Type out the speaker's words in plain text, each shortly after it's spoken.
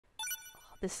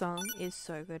This song is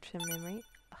so good from memory.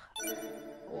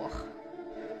 Oh.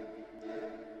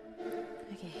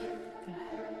 Okay,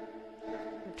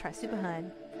 gonna try super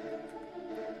hard.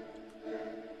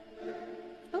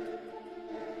 Oh.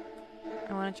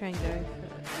 I want to try and go for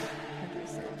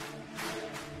 100%.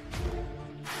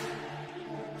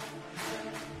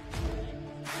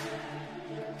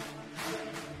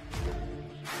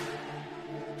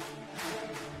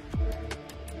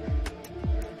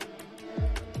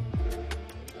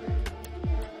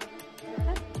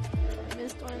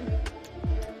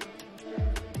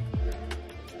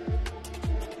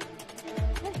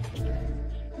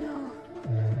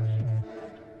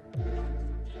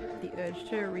 Urge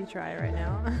to retry right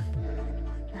now.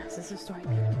 This is a story.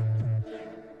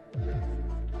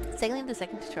 Secondly, the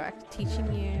second track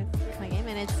teaching you my game,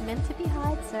 and it's meant to be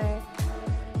hard, so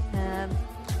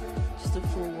just a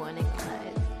full warning.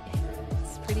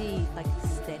 It's pretty like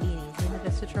steady and easy in the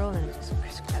first tutorial, and it just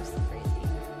prescribes the crazy.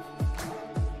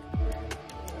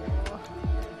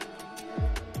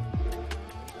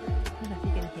 I don't know if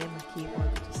you can hear my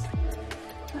keyboard just like.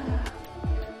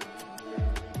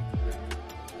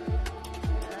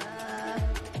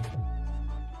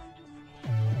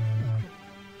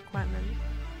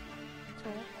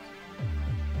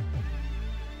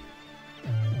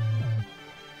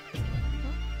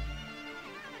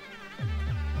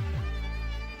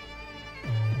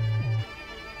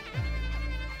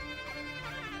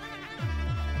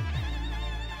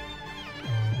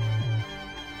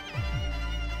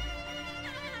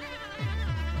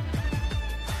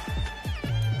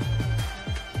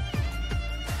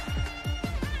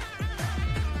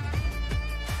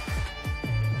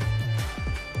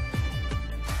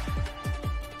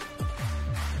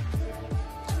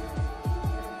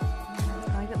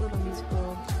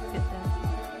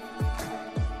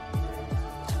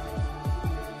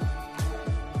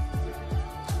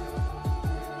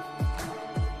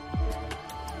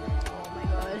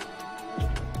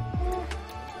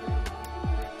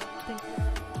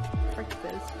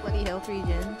 Bloody health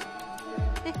regen.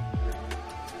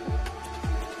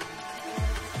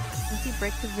 Once you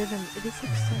break the rhythm, it is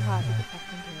like so hard to get back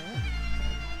into it.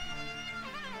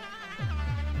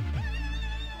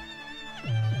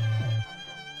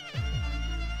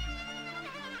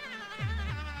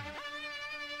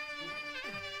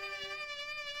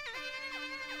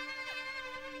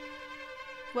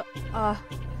 What? Oh,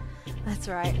 that's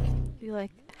right. You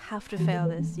like have to fail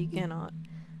this. You cannot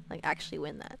like actually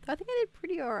win that. I think I did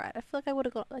pretty alright. I feel like I would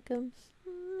have got like a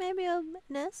maybe an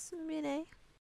S, maybe an A.